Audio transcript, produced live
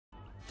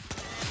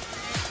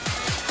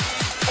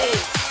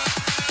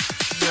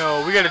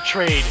No, we gotta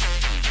trade.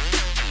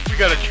 We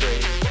gotta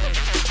trade.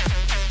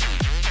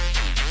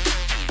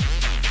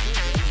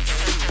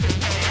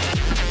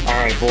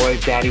 Alright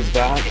boys, daddy's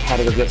back. Had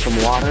to go get some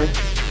water.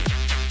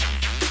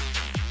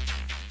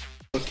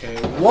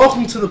 Okay,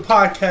 welcome to the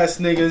podcast,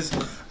 niggas.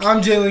 I'm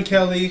Jalen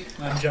Kelly.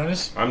 I'm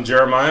Jonas. I'm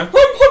Jeremiah.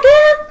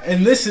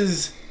 And this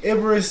is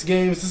Iberus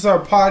Games. This is our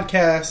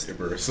podcast.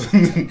 Erebus.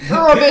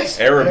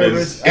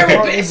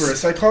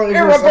 Erebus. I call it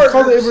Iberus. I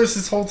called it Iberus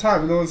this whole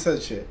time. No one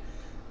said shit.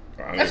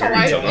 That's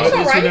alright.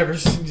 That's whatever.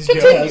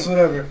 Yeah, that's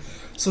whatever.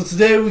 So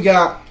today we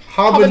got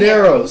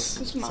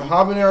Habaneros. It's a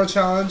habanero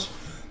challenge.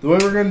 The way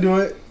we're gonna do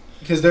it,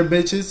 because they're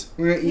bitches,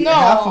 we're gonna eat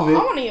half of it. I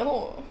want to eat a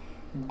whole.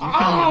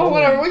 Oh,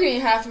 whatever. We can eat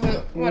half of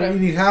it. Whatever. We're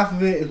gonna eat half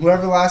of it, and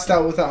whoever lasts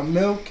out without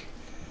milk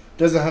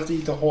doesn't have to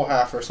eat the whole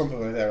half or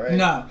something like that, right?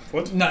 Nah.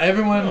 What? No,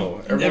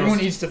 everyone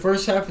eats the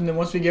first half, and then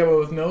once we get one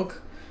with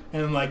milk,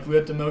 and like we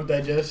let the milk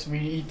digest, we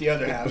eat the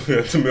other half.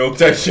 The milk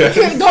digest.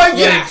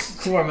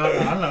 Cool, I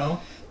don't know.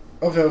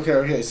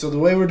 Okay. So the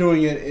way we're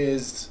doing it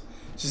is,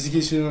 just in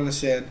case you don't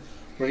understand,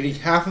 we're eating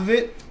half of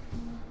it,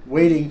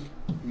 waiting,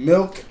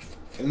 milk,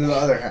 and then the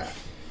other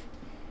half.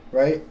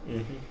 Right?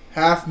 Mm-hmm.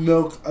 Half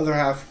milk, other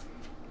half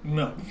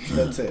milk.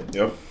 That's it.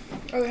 Yep.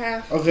 Other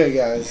half. Okay,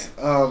 guys.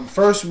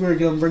 First, we're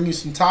going to bring you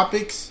some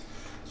topics.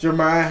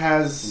 Jeremiah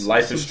has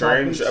Life is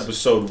Strange, topics.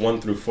 episode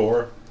 1 through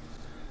 4.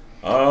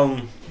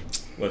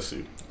 Let's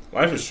see.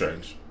 Life is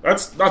Strange.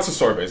 That's a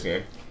story-based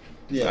game.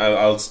 Yeah.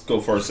 I'll go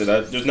first to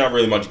that. There's not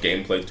really much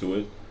gameplay to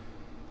it,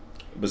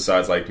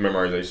 besides like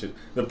memorization.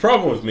 The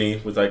problem with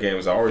me with that game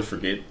is I always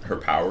forget her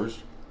powers,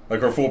 like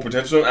her full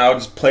potential. I'll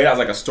just play it as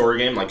like a story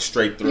game, like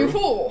straight through. You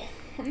fool.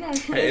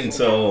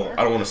 Until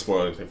I don't want to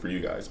spoil anything for you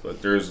guys,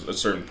 but there's a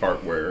certain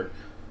part where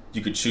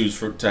you could choose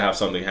to have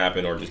something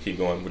happen or just keep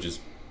going, which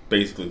is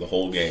basically the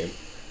whole game.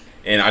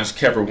 And I just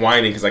kept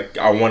rewinding because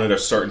I wanted a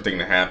certain thing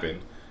to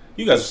happen.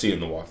 You guys will see it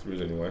in the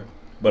walkthroughs anyway.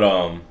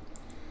 But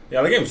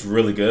yeah, the game's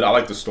really good. I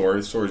like the story.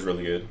 The story's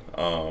really good.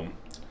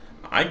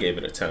 I gave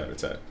it a 10 out of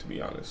 10, to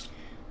be honest.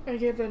 I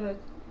gave it a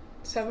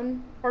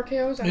 7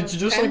 RKOs. It's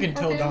just like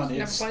Until Dawn.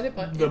 Never It's played it,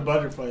 but the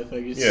butterfly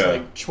effect. It's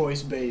like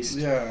choice based.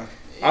 Yeah.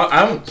 I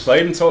haven't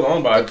played Until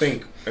Dawn, but I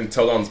think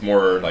Until Dawn's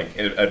more like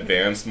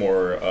advanced,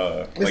 more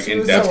like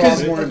in depth.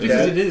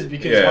 Because it is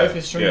because Life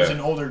is Strange is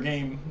an older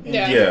game.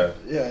 Yeah.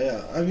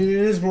 I mean, it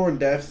is more in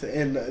depth,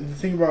 and the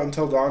thing about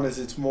Until Dawn is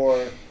it's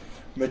more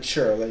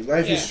mature. Like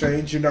Life is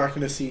Strange, you're not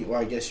going to see.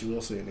 Well, I guess you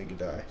will see a nigga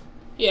die.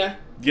 Yeah.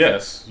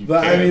 Yes.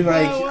 But can.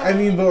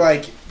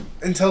 But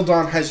Until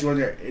Dawn has you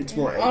under. It's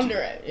more edgy. Under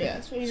it. Yeah.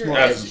 It's more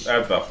edgy.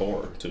 Adds that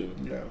forward too.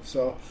 Yeah.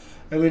 So.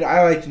 I mean,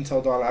 I liked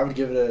Until Dawn. I would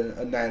give it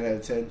a 9 out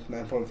of 10,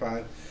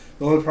 9.5.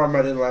 The only problem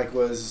I didn't like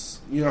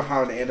was, you know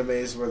how in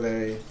animes where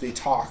they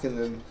talk and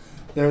then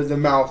the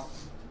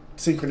mouth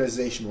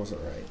synchronization wasn't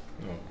right.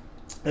 Oh.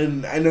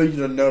 And I know you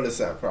don't notice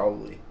that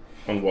probably.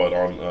 On what?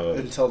 On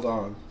Until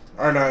Dawn.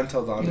 Or not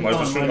Until Dawn. Life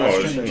is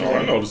Strange. No,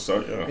 I noticed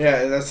that, yeah.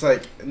 Yeah, and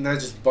that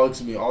just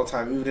bugs me all the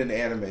time, even in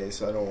anime,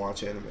 so I don't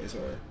watch animes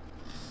or...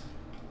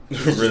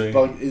 Really?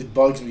 It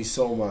bugs me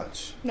so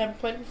much. Never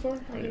played it before.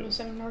 I give it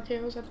 7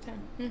 RKOs out of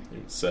 10.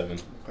 7.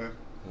 Okay.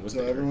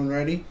 So everyone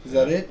ready? Is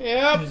that it?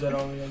 Yep. Is that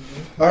all we gotta do?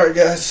 Alright,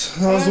 guys.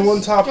 That was the one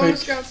topic.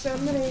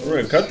 We're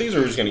going to cut these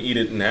or we're just going to eat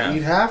it in half?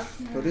 Eat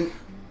half? Put it.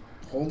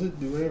 Hold it.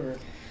 Do whatever.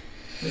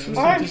 This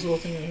little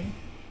thing right here.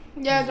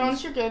 Yeah,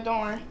 Jonas, you're good.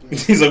 Don't worry.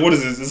 He's like, what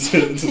is this?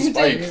 It's a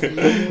spike.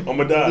 I'm going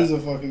to die. It is a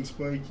fucking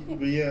spike.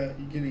 But yeah,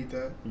 you can eat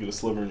that. You get a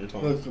sliver in your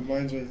tongue. Look,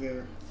 mine's right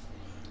there.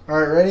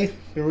 Alright, ready?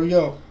 Here we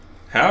go.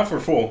 Half or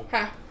full?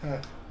 Half.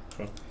 Okay.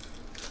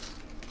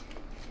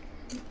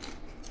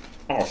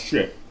 Oh,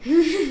 shit.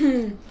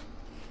 It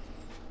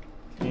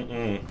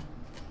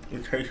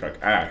tastes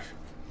like ash.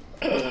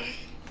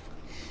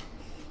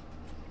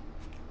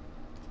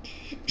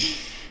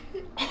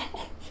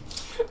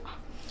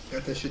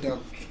 Got that shit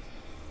down.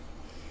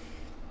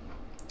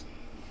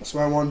 That's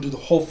why I want to do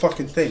the whole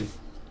fucking thing.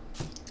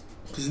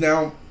 Because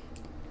now...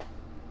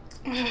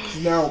 I'm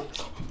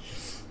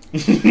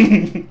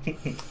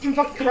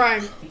fucking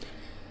crying.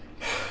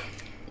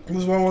 This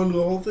is why I want to do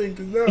the whole thing,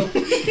 because now...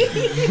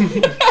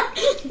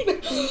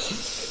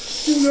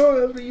 you know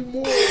I have to eat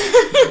more.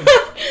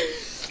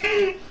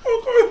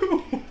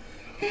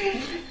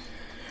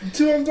 You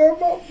see what I'm talking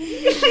about?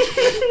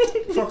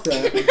 Fuck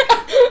that.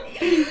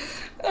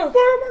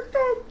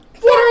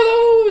 What are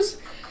those?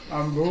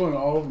 I'm going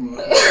all of them.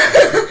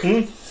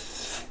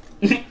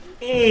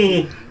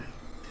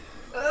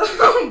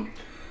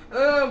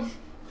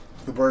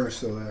 The burner's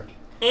still there.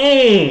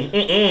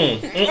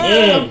 Drink.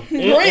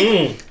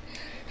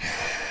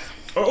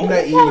 I'm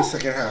not eating the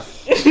second half.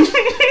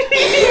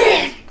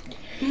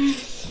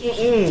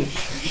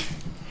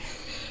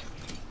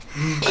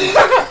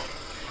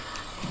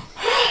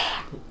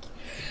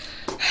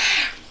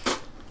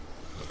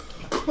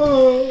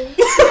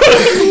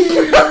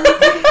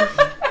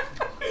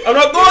 I'm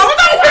not going.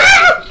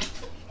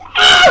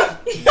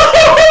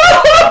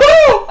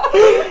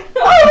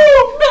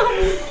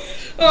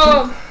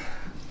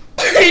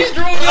 He's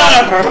drooling.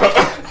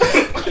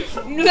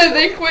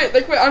 They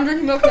quit. I'm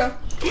drinking milk now.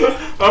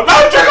 I'm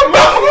about to drink a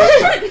milk.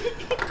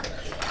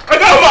 I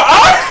got my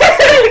eye.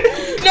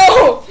 No!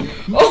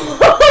 Oh.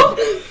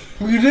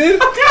 You did?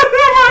 I got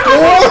Go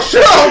wash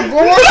out! Go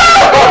wash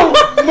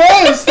out!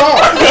 Man, stop!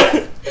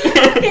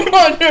 Come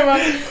on, never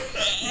mind.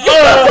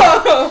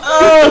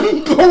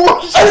 Go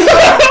wash out!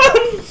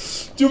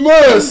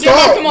 Jamal,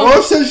 stop! come on.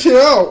 Wash that shit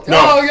out! No.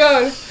 Oh,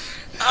 God.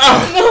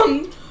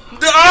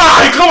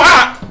 Come on.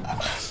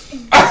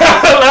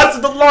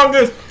 Lasted the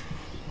longest.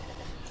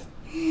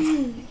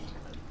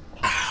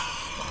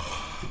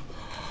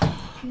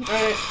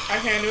 Alright, I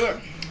can't do it.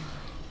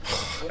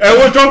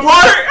 Everyone drunk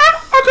water?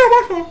 I got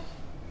my phone.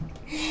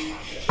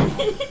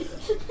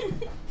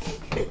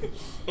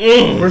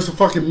 Where's the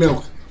fucking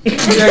milk?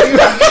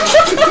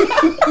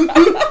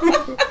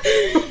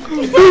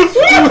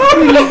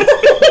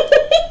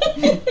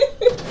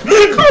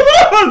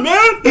 Come on,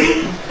 man.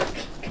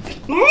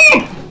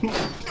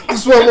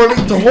 That's why I want to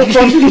eat the whole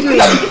fucking thing.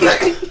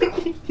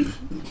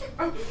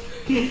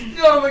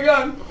 Oh, my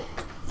God.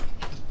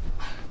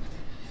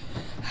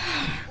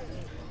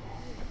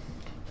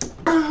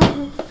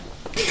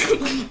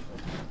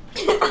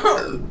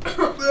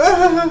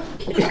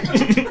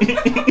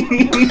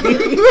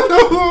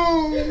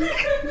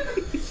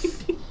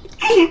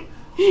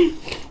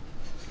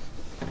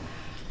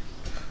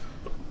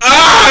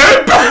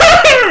 It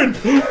burned.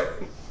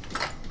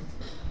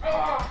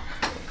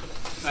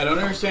 I don't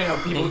understand how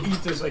people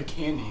eat this like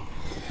candy.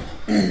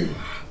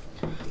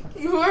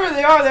 Whoever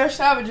they are, they're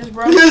savages,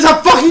 bro. There's a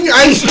fucking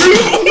ice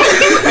cream!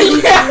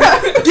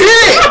 Yeah. Get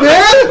it,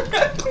 man!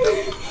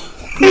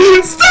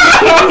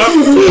 Stop!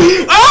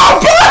 Oh,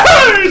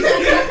 burn!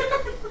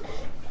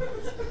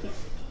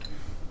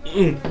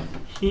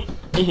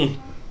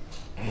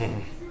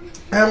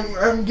 I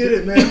don't get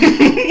it, man.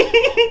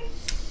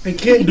 I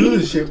can't do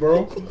this shit,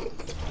 bro.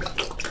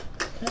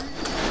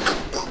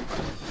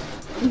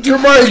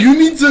 Jeremiah, you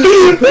need to.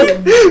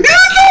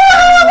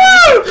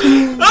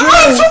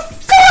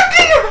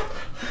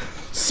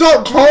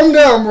 Stop, calm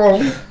down,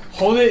 bro.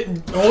 Hold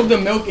the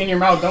milk in your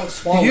mouth. Don't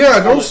swallow it. Yeah,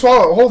 don't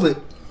swallow it. Hold it.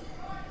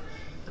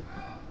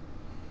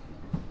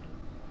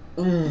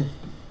 Mm.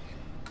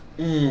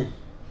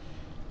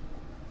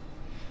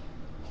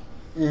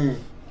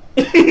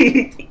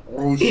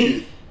 Oh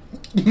shit.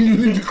 You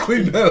need to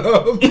clean that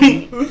up.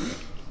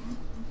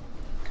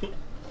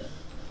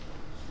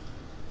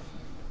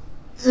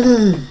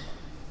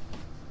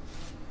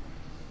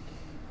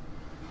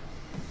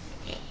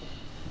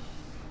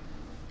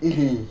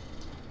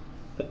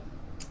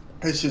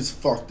 That shit's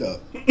fucked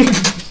up.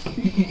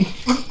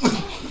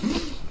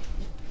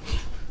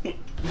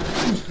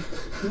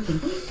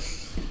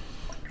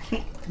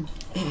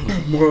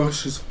 Bro, that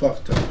shit's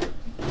fucked up.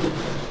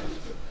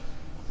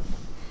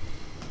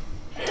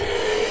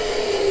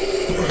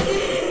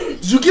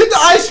 Did you get the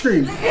ice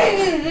cream?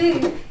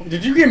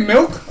 Did you get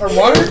milk or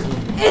water?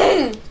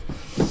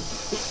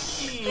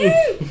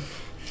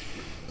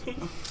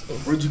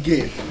 What'd you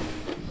get?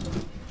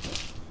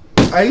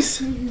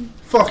 Ice?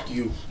 Fuck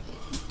you.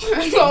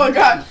 That's all I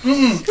got.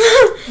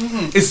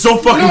 It's so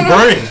fucking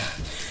burning.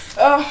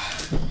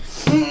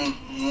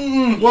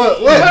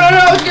 What?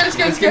 No, it's good, it's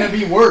good, It's gonna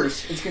be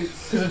worse. It's gonna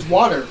because it's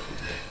water.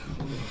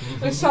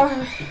 It's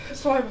saliva.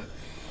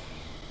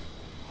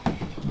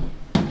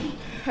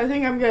 I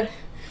think I'm good.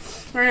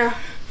 Right now.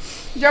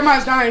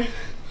 Jeremiah's dying.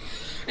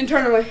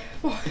 Internally.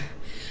 Oh.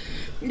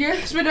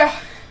 Yeah, spit it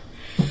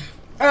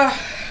out.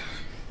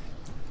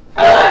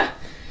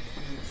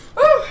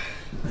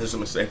 Here's a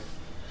mistake.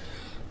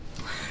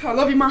 I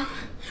love you, Mom.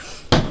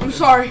 I'm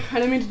sorry. I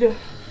didn't mean to do it.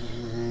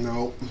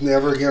 No,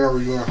 never again are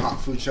we doing a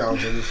hot food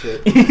challenge on this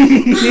shit.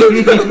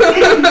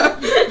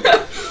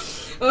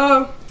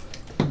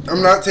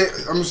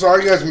 I'm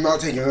sorry, guys. I'm not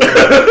taking it.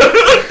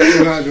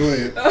 I'm not doing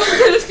it.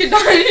 This kid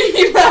died and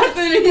he laughed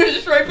and he was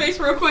just right face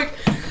real quick.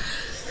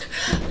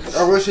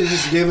 I wish they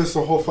just gave us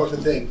the whole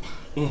fucking thing.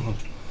 Oh,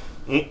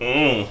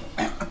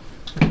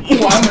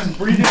 I was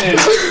breathing in.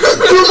 I'm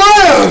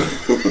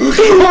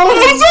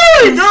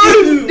sorry,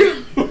 guys.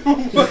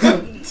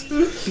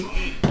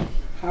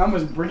 I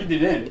almost breathed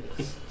it in.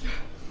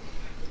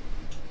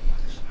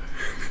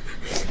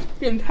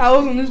 Getting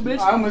towels on this bitch.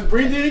 I almost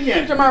breathed it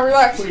again. Jeremiah,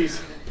 relax. Please.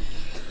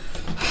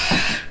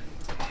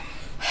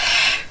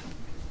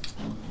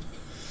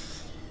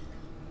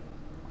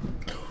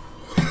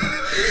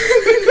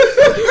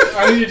 I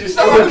need to just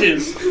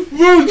focus.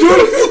 Bro,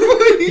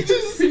 he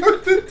just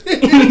sucked the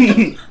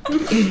thing.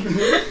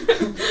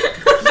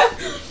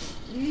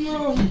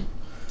 No.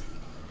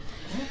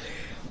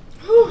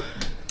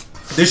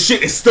 This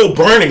shit is still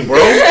burning, bro.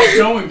 It's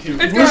going to.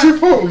 Where's your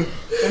phone?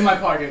 In my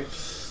pocket.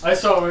 I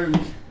saw it.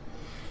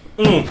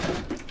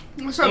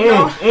 What's up,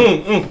 y'all?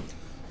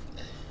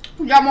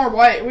 We got more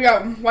white. We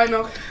got white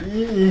milk.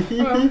 We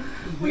got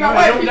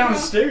white Going milk.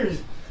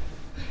 downstairs.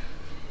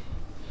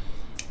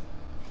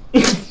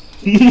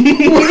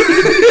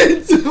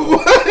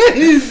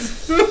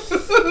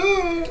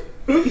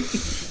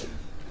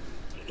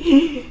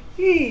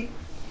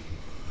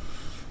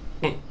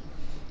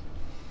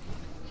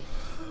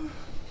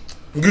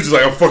 Gucci's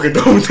like, I'm fucking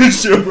done with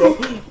this shit, bro.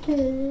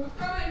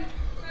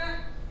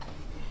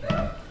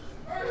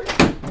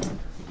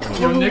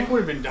 No, Nick would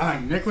have been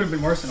dying. Nick would have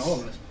been worse than all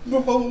of us.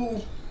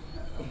 Bro.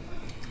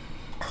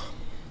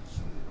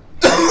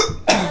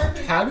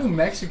 How do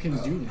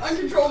Mexicans do this?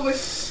 Uncontrollably. It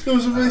was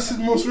the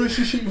most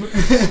racist shit.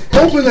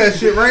 Open that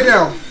shit right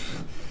now.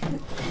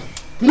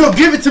 No,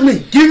 give it to me.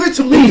 Give it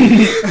to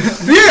me.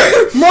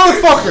 Yeah,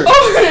 motherfucker.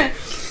 Open it.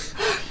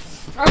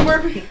 I'm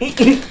burping.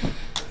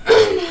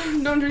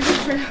 Don't drink this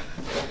straight up.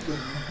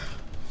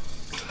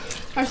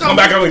 Come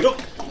back, I'm like, oh.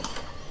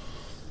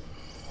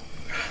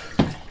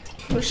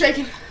 I'm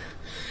shaking.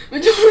 My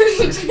jaw looks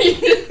like he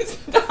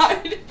just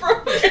died,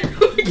 bro.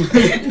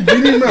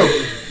 Give me milk.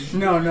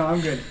 No, I'm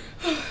good.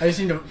 I just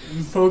need to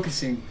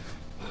focusing,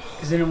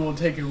 because then it will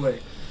take it away.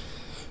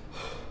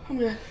 I'm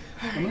good.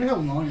 I wonder how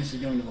long this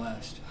is going to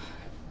last.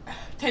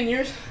 10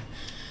 years?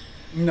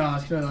 No,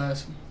 it's going to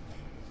last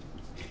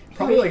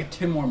probably like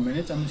 10 more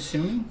minutes, I'm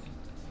assuming.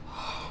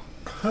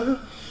 I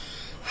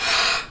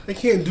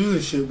can't do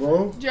this shit,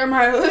 bro.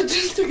 Jeremiah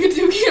just took a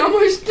dookie on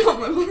my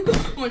stomach. I'm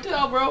gonna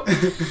tell, bro.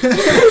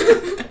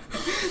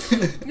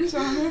 You're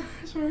sorry, man.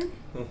 I swear.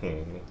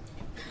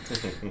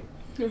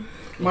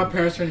 My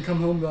parents are going to come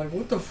home and be like,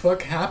 what the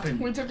fuck happened?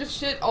 We took a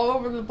shit all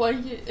over the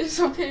blanket. It's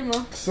okay,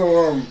 Mom.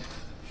 So,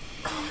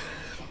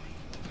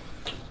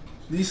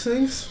 these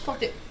things?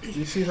 Fuck it.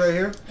 These things right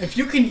here? If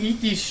you can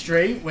eat these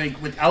straight,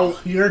 like, without,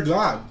 You're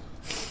God.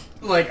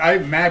 like, I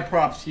mad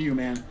props to you,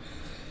 man.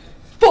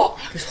 Fuck.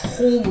 Because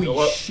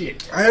holy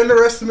shit. I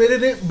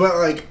underestimated it, but,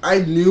 like, I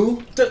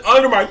knew.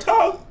 Under my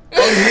tongue.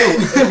 I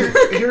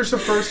knew. Here's the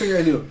first thing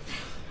I knew.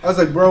 I was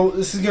like, bro,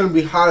 this is going to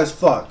be hot as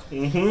fuck.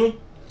 Mm-hmm.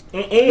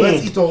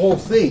 Let's eat the whole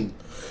thing.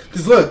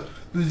 Because, look,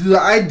 the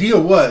idea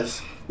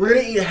was, we're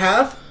going to eat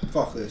half.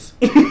 Fuck this.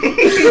 I'm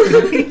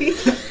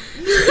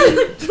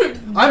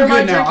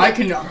good now. I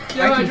can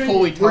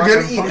fully talk. We're going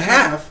I'm to eat functioning.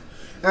 half.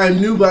 And I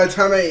knew by the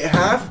time I ate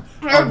half,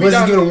 I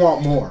wasn't going to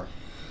want more.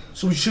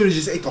 So we should have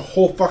just ate the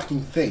whole fucking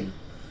thing.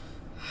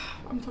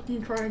 I'm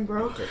fucking crying,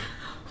 bro. Okay.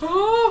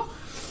 Oh.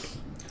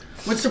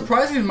 What's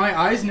surprising is my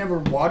eyes never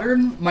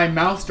watered. My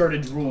mouth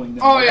started drooling.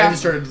 Though. Oh, yeah. I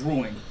just started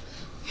drooling.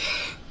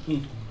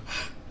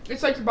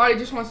 It's like your body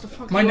just wants to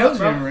fuck My you nose up,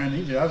 bro. ran around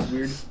either. That was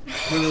weird.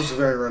 My nose is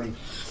very runny.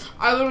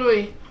 I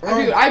literally,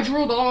 I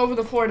drooled all over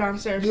the floor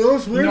downstairs. You know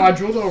what's weird? No, I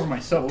drooled over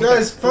myself.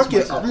 Guys, fuck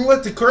it. I'm gonna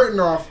let the curtain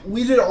off.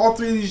 We did all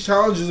 3 of these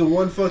challenges in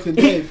one fucking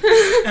day.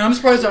 And I'm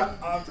surprised I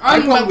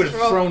I'm probably about would to have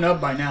throw. thrown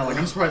up by now. Like,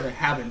 I'm surprised I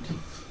haven't.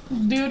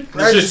 Dude,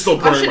 It's just still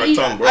burning my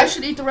tongue, bro. I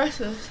should eat the rest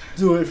of this.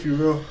 Do it if you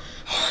will.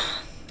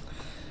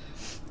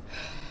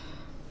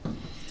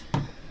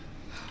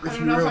 I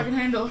don't know if I can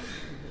handle it.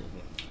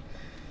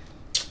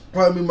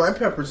 Well, I mean, my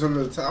pepper's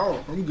under the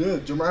towel. I'm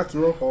good. Jeremiah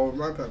threw up all over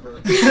my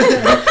pepper.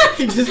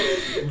 He just I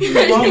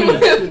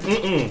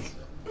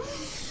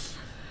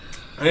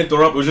didn't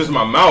throw up. It was just in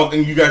my mouth,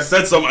 and you guys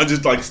said something. I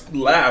just like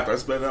laughed. I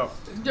spit it out.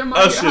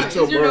 Jeremiah, That shit's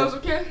so is your bro. nose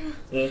okay?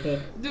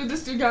 Mm-hmm. Dude,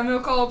 this dude got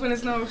milk all up in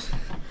his nose.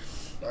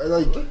 I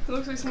like It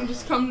looks like someone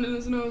just cummed in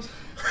his nose.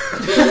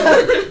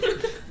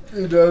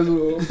 it does a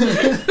little.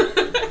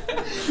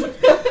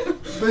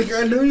 Like,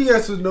 I knew you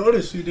guys would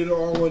notice we did it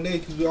all in one day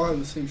because we all have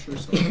the same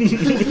shirts on.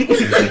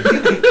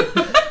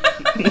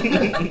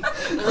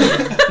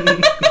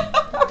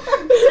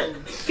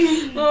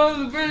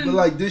 Oh, the burn. But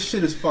like, this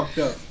shit is fucked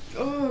up.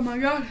 Oh my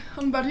god,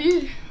 I'm about to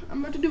eat it.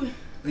 I'm about to do it.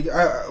 Like,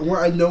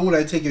 I know when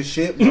I take a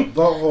shit, my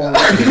butthole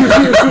is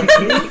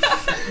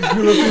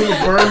gonna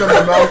feel burned on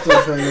my mouth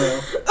right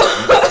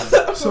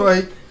now. So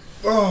like,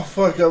 oh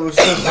fuck, that was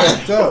so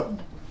fucked up.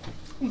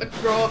 I'm about to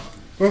throw up.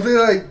 Don't they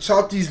like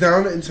chop these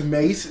down into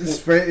mace and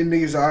spray it in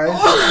niggas' eyes?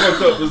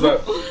 What's up? Is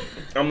that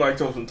I'm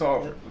lactose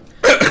intolerant.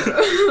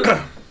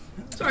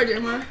 Sorry,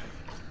 Jeremiah.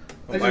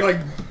 I just like.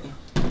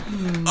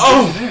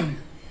 Oh Man,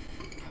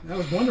 that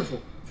was wonderful.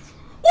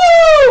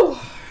 Woo!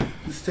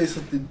 This tastes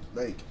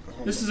like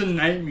This is a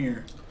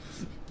nightmare.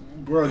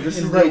 bro. This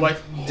In is real like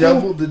life.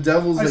 the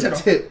devil's I like said-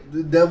 tip,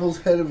 the devil's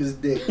head of his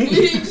dick.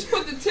 He just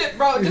put the tip,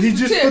 bro. He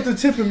just put the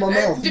tip in my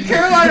mouth. The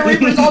Carolina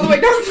Reaper's all the way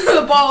down to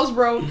the balls,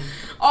 bro.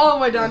 All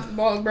the way down to the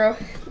balls, bro.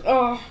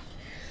 Oh.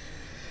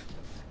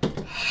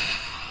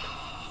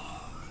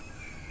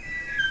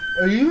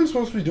 Are you even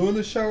supposed to be doing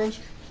this challenge?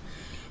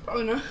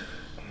 Probably not.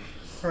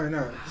 Probably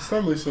not. His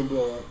stomach's gonna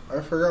blow up. I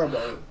forgot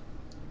about it.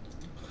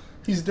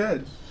 He's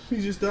dead. He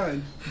just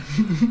died.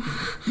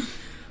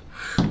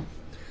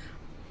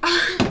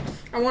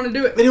 I want to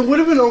do it. And it would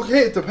have been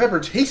okay if the pepper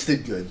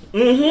tasted good.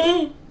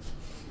 Mm-hmm.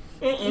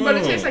 But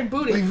it tastes like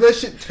booty. Like, if that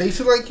shit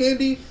tasted like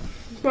candy.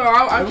 Bro,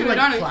 I It could was have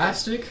like done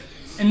plastic,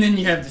 and then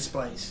you have the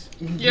spice.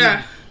 it.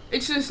 Yeah.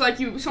 It's just like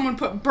someone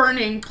put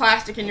burning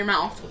plastic in your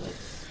mouth.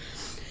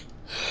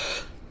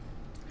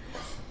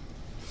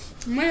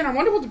 Man, I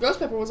wonder what the ghost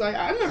pepper was like.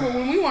 I remember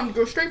when we wanted to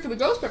go straight for the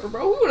ghost pepper,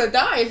 bro. We would have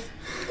died.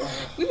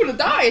 We would have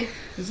died.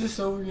 Is this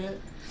over yet?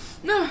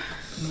 No. No.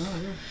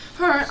 Yeah.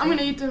 Alright, I'm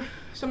gonna eat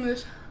some of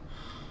this.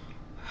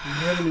 You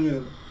haven't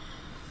even.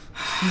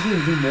 He's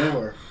gonna do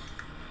more.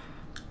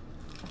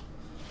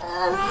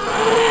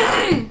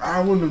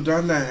 I wouldn't have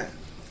done that.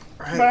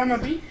 But I'm a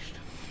beast.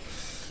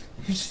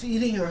 He's just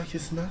eating it like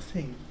it's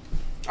nothing.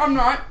 I'm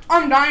not.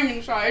 I'm dying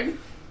inside.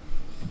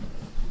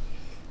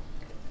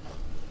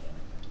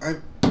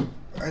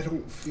 I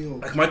don't feel.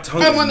 Like my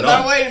tongue I is won the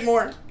numb. battle way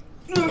more.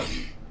 You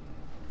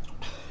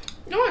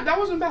know what? That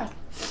wasn't bad. Like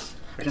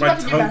It's about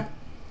to get bad.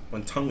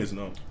 my tongue is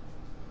numb.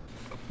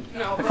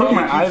 No, I feel bro. like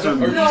my eyes are.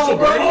 No,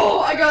 bro.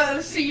 I got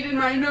a seed in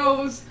my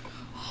nose.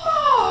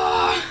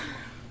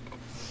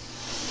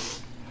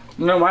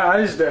 No, my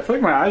eyes. I feel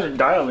like my eyes are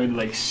dilated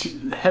like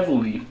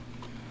heavily.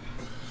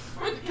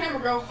 Where'd the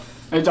camera go?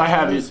 I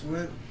have it.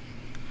 What?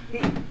 I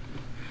don't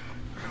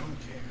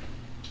care.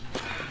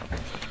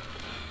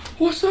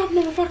 What's up,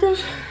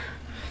 motherfuckers?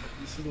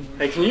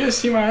 Hey, can you guys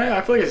see my eye?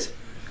 I feel like it's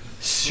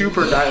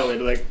super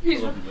dilated. Like,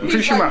 He's, I'm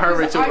pretty sure my heart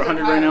rate's over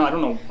 100 right now. I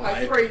don't know why.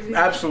 Like crazy.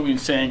 Absolutely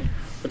insane.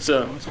 Let's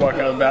walk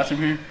out of the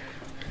bathroom here.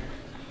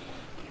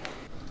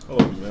 I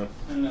love you, man.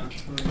 I know.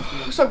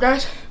 What's up,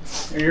 guys?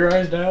 Are your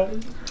eyes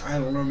dilated? I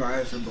don't know. My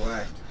eyes are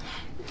black.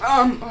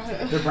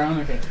 They're brown.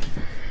 Okay.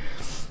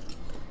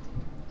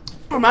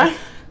 Am I?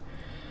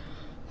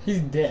 He's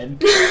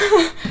dead.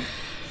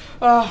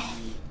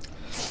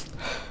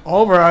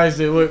 All of our eyes,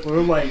 we're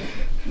like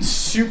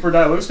super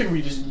dilated. Looks like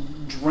we just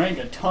drank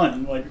a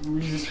ton. Like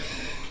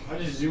I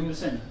just zoomed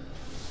this in.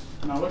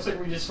 No, it looks like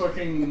we just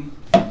fucking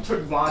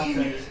took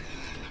vodka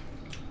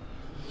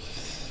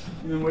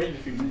and then waited a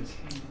few minutes.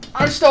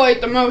 I still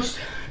ate the most.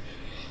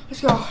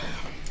 Let's go.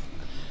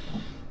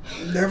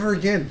 Never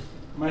again.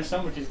 My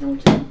stomach is going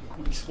to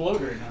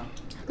explode right now.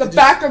 The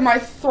back of my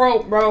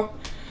throat, bro.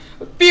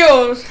 It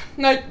feels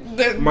like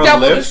the My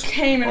devil lips just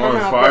came in my are on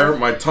mouth. fire. Bro.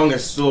 My tongue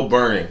is still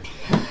burning.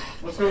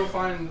 Let's go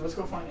find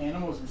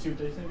animals and see what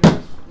they think of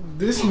us.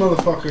 This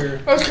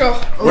motherfucker. Let's go.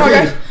 Come on,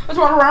 Okay. guys. Let's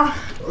walk around.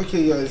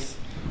 Okay, guys.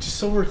 Just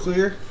so we're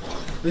clear,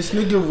 this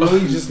nigga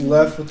really just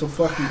left with the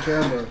fucking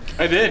camera.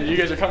 I did. You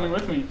guys are coming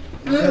with me.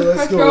 Okay,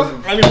 let's go with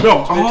him. I need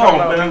milk. They talk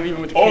about them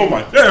even with the Oh camera.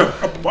 my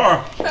damn!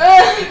 Wow.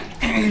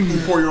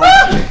 Pour your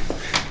own.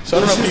 So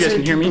I don't know if you guys Let's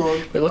can hear me, keep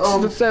going. but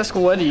let's ask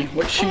Letty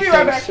what she I'll be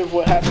right thinks back. of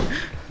what happened.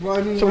 Well,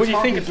 I mean, So we're what do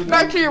you think talking of- to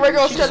Back them. to your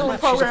regular She's scheduled a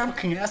program.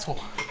 fucking asshole.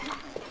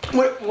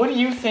 What do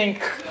you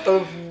think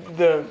of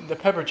the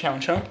pepper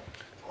challenge, huh?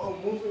 Oh,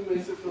 moving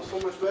makes it feel so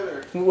much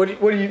better. What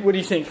do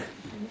you think?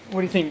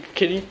 What do you think,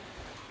 Kitty?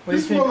 What do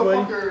you This think,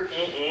 Letty?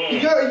 motherfucker, you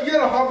got a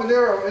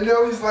habanero, and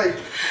now he's like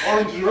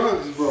on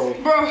drugs, bro.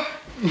 Bro,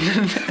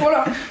 hold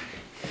on.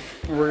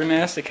 We're gonna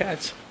ask the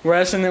cats. We're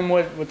asking them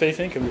what they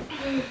think of it.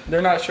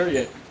 They're not sure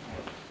yet.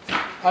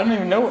 I don't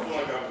even know.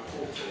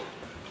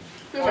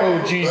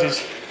 Oh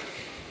Jesus!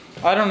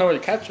 I don't know where the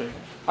cats are.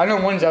 I know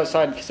one's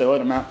outside because I let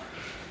them out.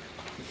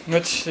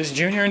 Is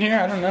Junior in here?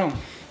 I don't know.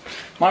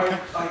 My I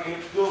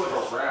feel like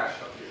a rash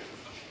up here.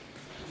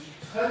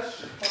 Touch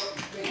your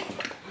fucking face.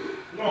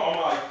 No,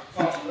 I'm like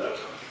top lip.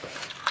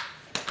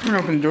 I'm gonna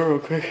open the door real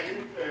quick.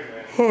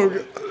 Oh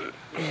God.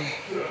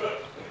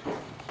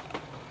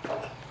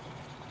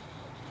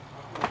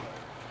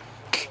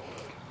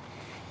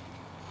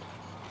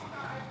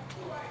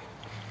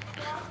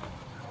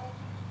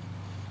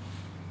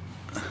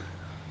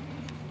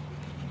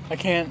 I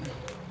can't.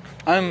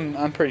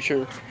 I'm pretty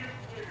sure.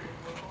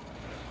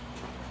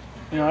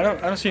 You know, I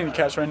don't see any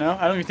cats right now.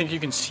 I don't even think you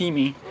can see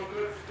me.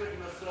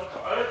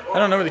 I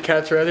don't know where the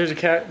cats are at. There's a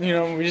cat. You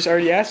know, we just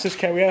already asked this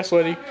cat. We asked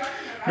Letty.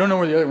 I don't know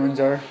where the other ones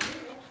are.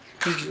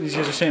 These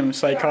guys are saying I'm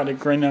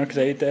psychotic right now because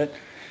I ate that.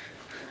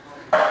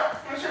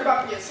 I'm sure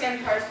about to get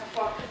sanitized the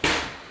fuck.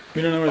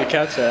 We don't know where the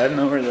cat's at. I don't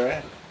know where they're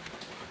at.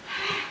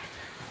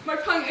 My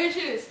tongue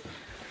itches.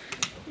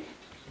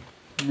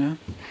 Yeah.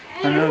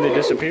 I know they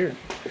disappeared.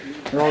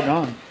 They're all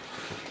gone.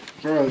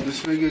 Bro,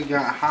 this nigga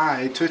got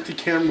high, took the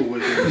camera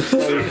with him,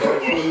 started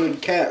filming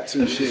cats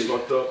and shit.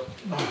 Fucked up.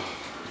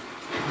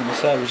 I'm a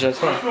savage.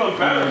 That's all. Feeling What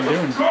bad. are you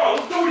doing? Go,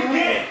 let's do it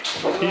again.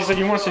 He said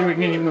he wants to do it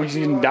again even though he's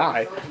gonna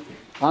die.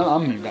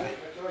 I'm gonna die.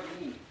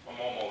 I'm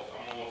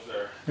almost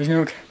there. There's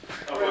no.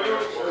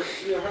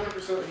 Yeah,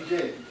 100% he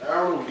did. I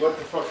don't know what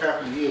the fuck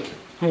happened to you.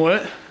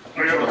 What?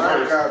 I got the I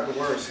worst. got the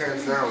worst,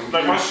 hands down.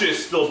 Like my shit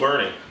is still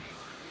burning.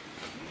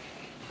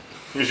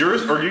 Is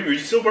yours? Are you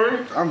still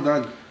burning? I'm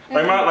done.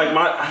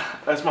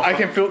 That's my. I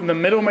can feel the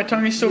middle of my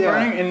tongue is still Yeah.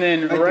 burning, and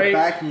then Like right, the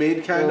back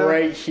mid kind of.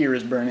 right here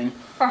is burning.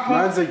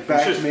 Mine's like You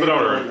back should mid. spit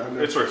out and her.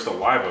 under. It's her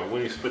saliva.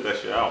 When you spit that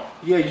shit out.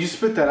 Yeah, you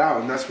spit that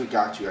out, and that's what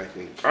got you, I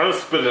think. I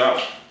just spit it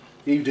out.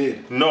 Yeah, you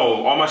did.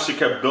 No, all my shit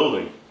kept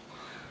building.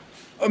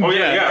 Oh,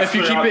 yeah, If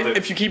you spit it keep out it, there.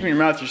 if you keep it in your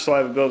mouth, your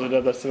saliva builds it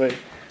up. That's the way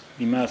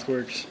your mouth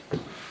works.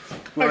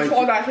 I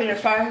swallowed that thing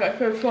at 5. I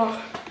could fuck.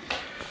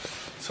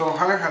 So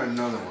Hunter had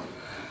another one.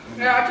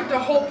 Yeah, I took the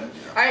whole.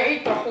 I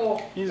ate the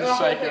whole. He's the a whole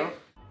psycho. thing.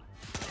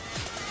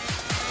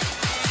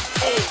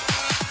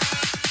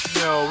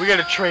 No, we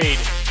gotta trade.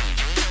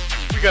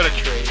 We gotta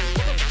trade.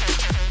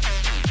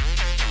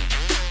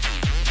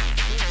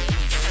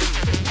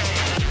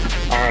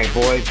 Alright,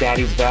 boys,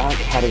 Daddy's back.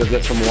 Had to go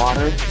get some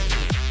water.